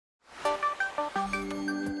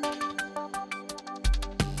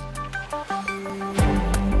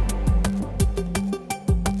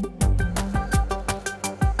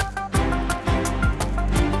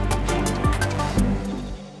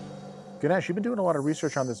Ganesh, you've been doing a lot of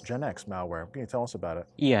research on this JenX malware. Can you tell us about it?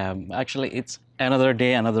 Yeah, actually, it's another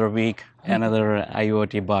day, another week, another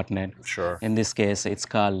IoT botnet. Sure. In this case, it's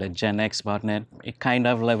called a JenX botnet. It kind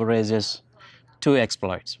of leverages two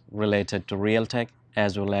exploits related to Realtek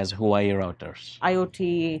as well as Huawei routers.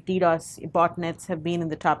 IoT, DDoS, botnets have been in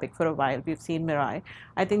the topic for a while. We've seen Mirai.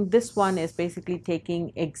 I think this one is basically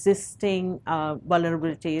taking existing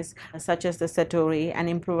vulnerabilities such as the Satori and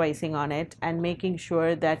improvising on it and making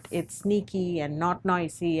sure that it's sneaky and not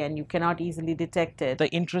noisy and you cannot easily detect it. The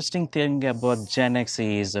interesting thing about JenX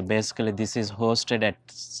is basically this is hosted at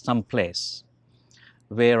some place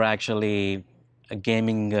where actually a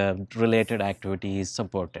gaming related activity is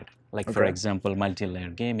supported. Like for example,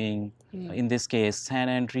 multi-layer gaming. In this case, San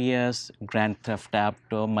Andreas, Grand Theft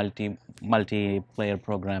Auto, multiplayer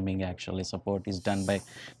programming actually support is done by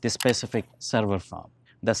this specific server farm.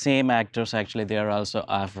 The same actors actually they are also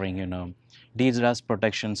offering, DDoS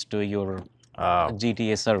protections to your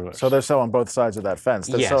GTA servers. So they're selling both sides of that fence.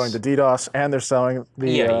 They're selling the DDoS and they're selling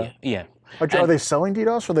the... Yeah. Are they selling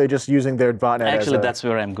DDoS or are they just using their botnet Actually, as that's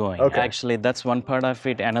where I'm going. Okay. Actually, that's one part of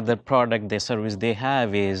it. Another product, the service they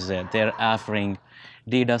have is they're offering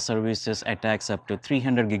DDoS services attacks up to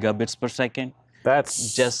 300 gigabits per second.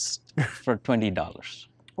 That's... just for $20.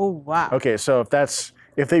 Oh, wow. Okay, so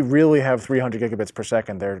if they really have 300 gigabits per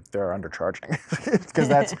second, they're undercharging because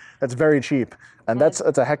that's very cheap, and that's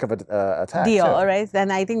a heck of a attack. Deal, too. all right? Then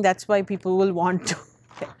I think that's why people will want to.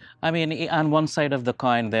 I mean, on one side of the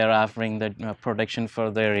coin, they're offering the protection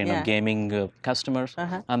for their gaming customers.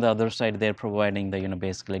 On the other side, they're providing the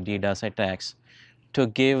basically DDoS attacks to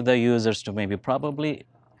give the users to maybe probably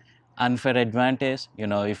unfair advantage.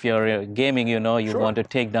 If you're gaming, you want to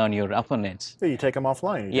take down your opponents. Yeah, you take them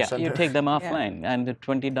offline. You take them offline, and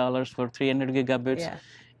 $20 for 300 gigabits. Yeah.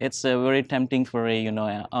 It's very tempting for a an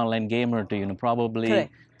online gamer to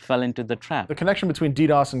probably fell into the trap. The connection between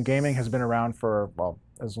DDoS and gaming has been around for, well,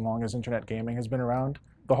 as long as internet gaming has been around.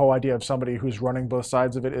 The whole idea of somebody who's running both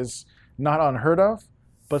sides of it is not unheard of,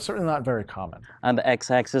 but certainly not very common. On the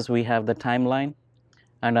x-axis, we have the timeline,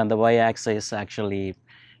 and on the y-axis, actually,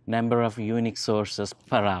 number of unique sources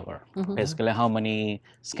per hour. Basically, how many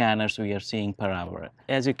scanners we are seeing per hour.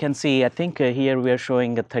 As you can see, I think here we are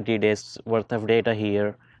showing 30 days worth of data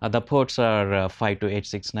here. The ports are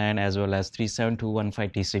 52869 as well as 37215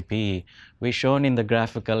 TCP. We've shown in the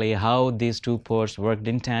graphically how these two ports worked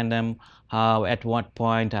in tandem, how at what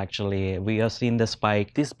point actually we have seen the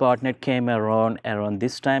spike. This botnet came around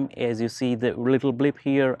this time. As you see the little blip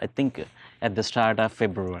here, I think at the start of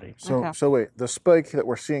February. So wait, the spike that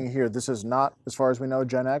we're seeing here, this is not, as far as we know,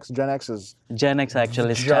 JenX? JenX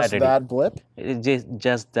actually just started that blip?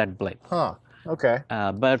 Just that blip. Huh. Okay.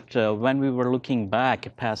 But when we were looking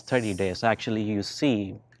back past 30 days, actually you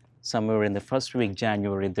see somewhere in the first week,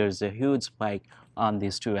 January, there's a huge spike on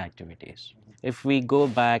these two activities. If we go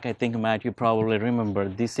back, I think, Matt, you probably remember,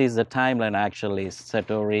 this is the timeline actually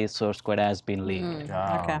Satori source code has been leaked.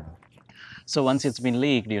 Okay. So once it's been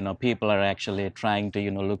leaked, people are actually trying to,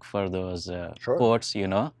 look for those ports,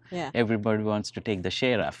 Everybody wants to take the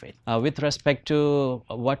share of it. With respect to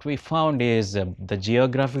what we found is the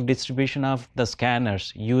geographic distribution of the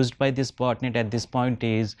scanners used by this botnet at this point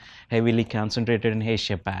is heavily concentrated in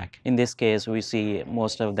Asia Pac. In this case, we see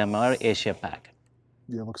most of them are Asia Pac.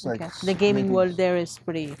 Yeah, looks like the gaming world there is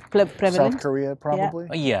pretty prevalent. South Korea, probably?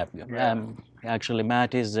 Yeah. Actually,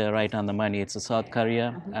 Matt is right on the money. It's South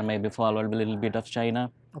Korea and maybe followed a little bit of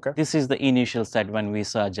China. Okay. This is the initial set when we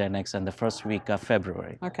saw JenX in the first week of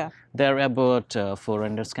February. Okay. There are about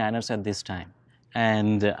 400 scanners at this time.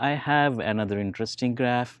 And I have another interesting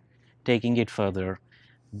graph taking it further.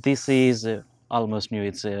 This is almost new.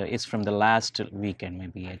 It's from the last weekend,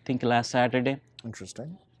 maybe. I think last Saturday.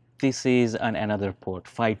 Interesting. This is on another port,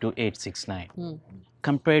 52869.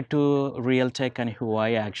 Compared to Realtek and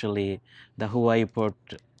Huawei, actually, the Huawei port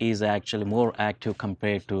is actually more active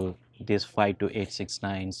compared to this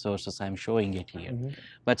 52869 sources I'm showing it here.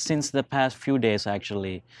 But since the past few days,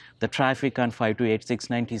 actually, the traffic on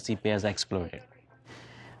 52869 TCP has exploded.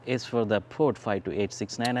 It's for the port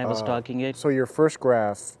 52869 I was talking it. So your first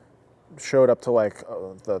graph showed up to like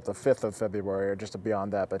the 5th of February or just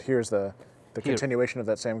beyond that, but here's the continuation of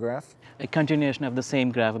that same graph? A continuation of the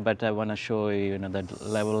same graph, but I want to show you, that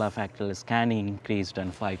level of actual scanning increased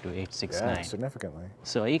on 52869. Yeah, significantly.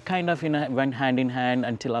 So it kind of went hand in hand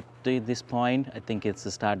until up to this point. I think it's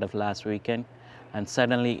the start of last weekend. And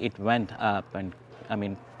suddenly it went up. And I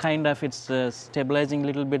mean, kind of it's stabilizing a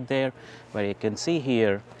little bit there. But you can see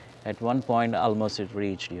here, at one point almost it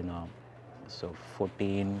reached, so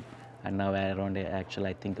 14 and now around actually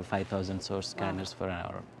I think 5,000 source scanners per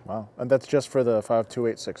hour. Wow. And that's just for the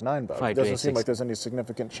 52869 bug. It doesn't seem like there's any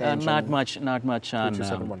significant change. Not much on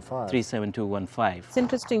 32715. It's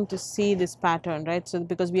interesting to see this pattern, right? So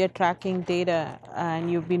because we are tracking data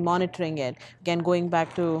and you've been monitoring it, again, going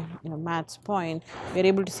back to Matt's point, we're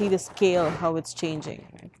able to see the scale, how it's changing.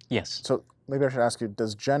 Right? Yes. So maybe I should ask you,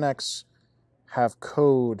 does JenX have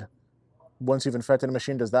code? Once you've infected a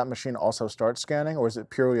machine, does that machine also start scanning, or is it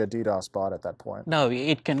purely a DDoS bot at that point? No,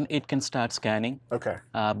 it can start scanning. Okay.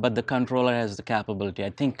 But the controller has the capability. I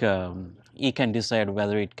think he can decide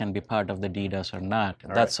whether it can be part of the DDoS or not.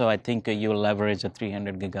 That's how I think you leverage the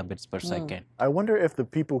 300 gigabits per second. I wonder if the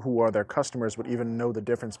people who are their customers would even know the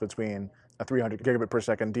difference between a 300 gigabit per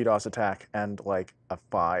second DDoS attack and like a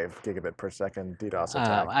 5 gigabit per second DDoS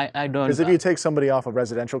attack. I don't. Because if you take somebody off a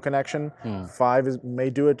residential connection, 5 may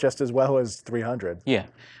do it just as well as 300. Yeah,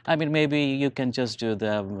 I mean maybe you can just do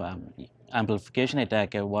the amplification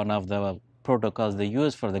attack, one of the protocols they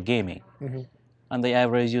use for the gaming. And the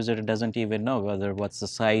average user doesn't even know what's the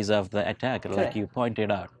size of the attack, like you pointed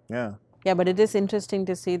out. Yeah. Yeah, but it is interesting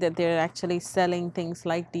to see that they're actually selling things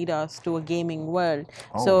like DDoS to a gaming world.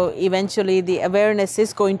 So eventually the awareness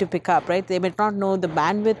is going to pick up, right? They may not know the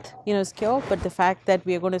bandwidth, skill, but the fact that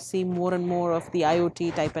we are going to see more and more of the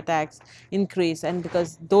IoT type attacks increase, and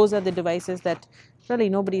because those are the devices that really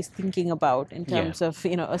nobody's thinking about in terms of,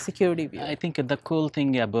 a security view. I think the cool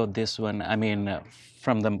thing about this one, I mean,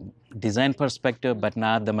 from the design perspective, but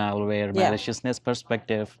not the malware, maliciousness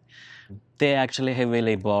perspective, they actually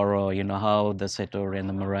heavily borrow, how the Satori and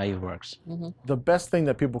the Mirai works. The best thing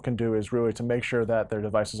that people can do is really to make sure that their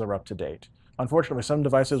devices are up to date. Unfortunately, some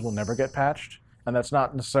devices will never get patched, and that's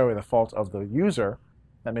not necessarily the fault of the user.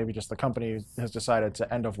 That maybe just the company has decided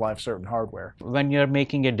to end of life certain hardware. When you're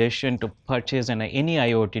making a decision to purchase any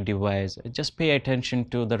IoT device, just pay attention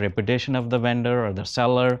to the reputation of the vendor or the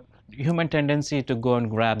seller. Human tendency to go and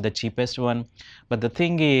grab the cheapest one, but the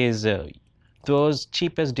thing is, those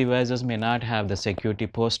cheapest devices may not have the security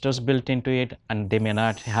posters built into it, and they may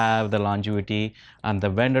not have the longevity, and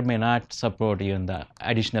the vendor may not support even the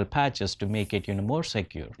additional patches to make it more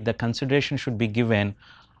secure. The consideration should be given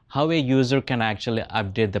how a user can actually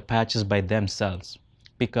update the patches by themselves,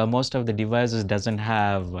 because most of the devices doesn't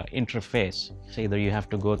have interface. So either you have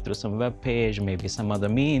to go through some web page, maybe some other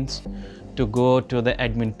means to go to the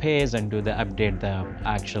admin page and do the update the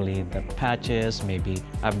patches, maybe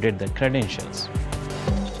update the credentials.